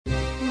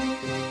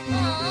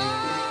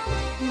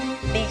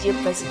DJ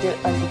President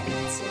on the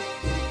beats.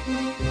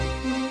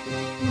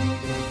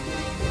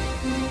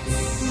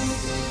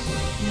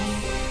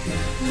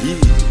 Yeah.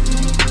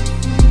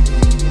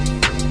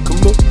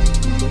 Come on.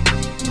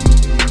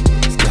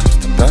 It's got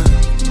the vibe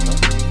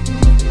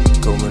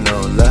going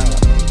on loud.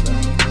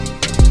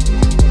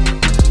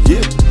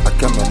 Yeah, I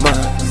got my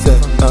mind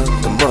set on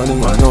the money.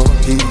 I know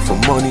heat for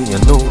money, I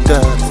know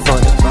that it's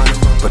funny.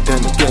 But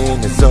then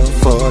again, it's all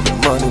for the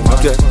money. We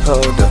get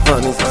all the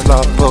honeys, I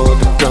slap all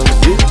the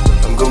guns. Yeah,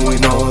 I'm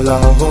going all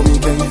out,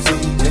 homie. Can you see?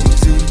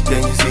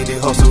 Can you see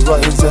the hustle right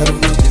inside of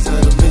me?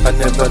 I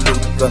never look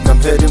like I'm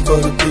heading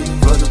for the beat.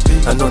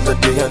 Another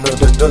day,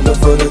 another dollar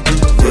for the beat.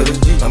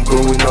 I'm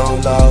going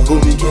all out,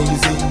 homie. Can you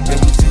see?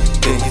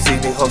 Can you see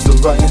the hustle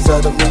right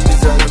inside of me?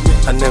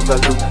 I never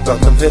look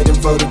like I'm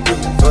heading for the beat.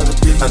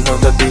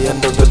 Another day,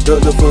 another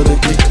dollar for the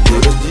beat.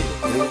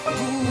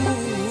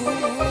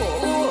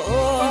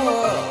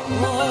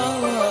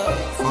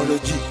 For the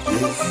G,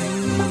 yeah.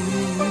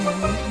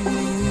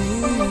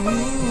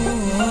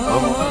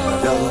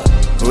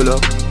 Hold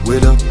up,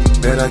 wait up,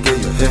 better get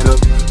your head up.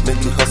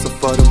 Make you hustle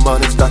for the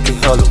money, stack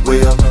it all the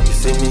way up. You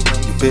see me,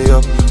 you pay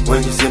up.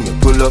 When you see me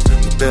pull up,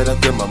 you better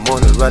get my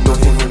money right.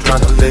 Don't even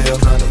tryna lay up.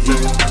 The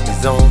heat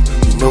is on,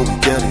 you know we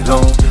get it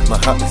on. My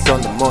heart is on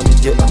the money,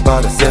 yeah, I'm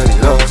about to set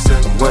it up.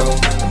 And when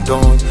I'm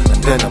done,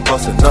 and then I'm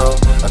busting up.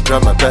 I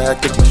grab my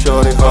bag, take my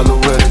shorty, hollow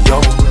with it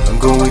young. I'm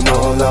going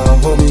all out,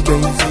 homie,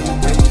 can you see?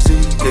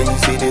 Can you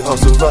see the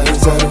hustle right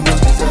inside of me?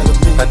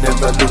 I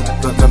never look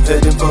like I'm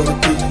heading for the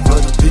beat.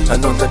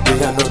 Another day,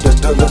 another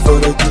dollar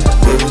for the beat.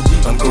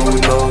 I'm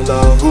going all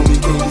out, homie,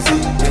 can you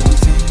see?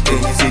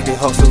 Can you see the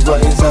hustle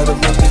right inside of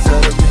me?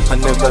 I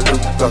never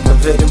look like I'm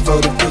heading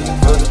for the beat.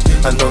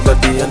 Another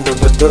day,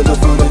 another dollar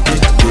for the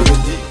beat.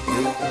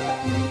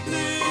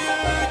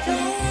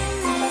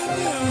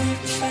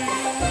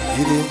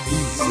 It ain't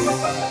easy.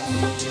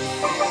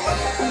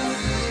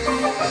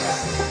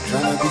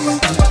 Tryna be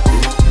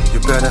you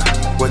better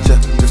watch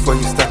out before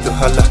you start to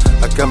holler.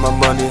 I got my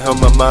money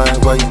on my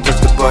mind while you just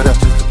the butter.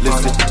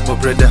 Listen, my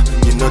brother,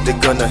 you know they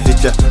gonna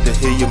hit ya. They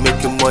hear you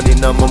making money,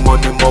 now my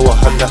money more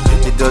wahala.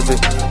 It doesn't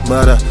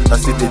matter, I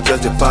see they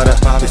judge the powder.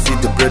 They see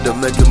the brother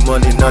making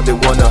money, now they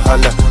wanna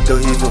holler.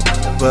 Don't even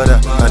butter,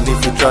 and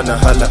if you tryna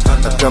holler,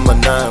 I got my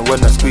 9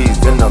 when I squeeze,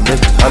 then I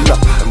make it holler.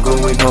 I'm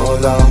going all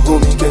out,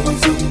 homie, can you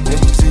see?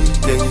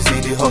 Can you see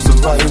the hustle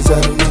right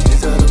inside of me?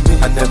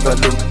 I never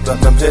look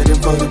like I'm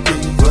heading for the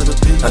beat.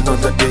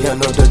 Another day,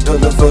 another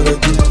dollar for the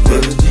beat.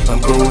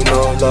 I'm going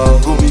all out,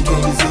 homie, can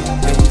you see?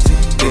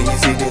 Can you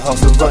see the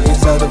hustle right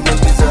inside of me?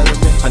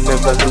 I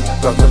never look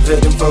like I'm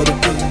heading for the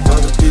beat.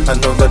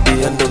 Another day,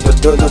 another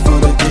dollar for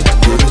the beat.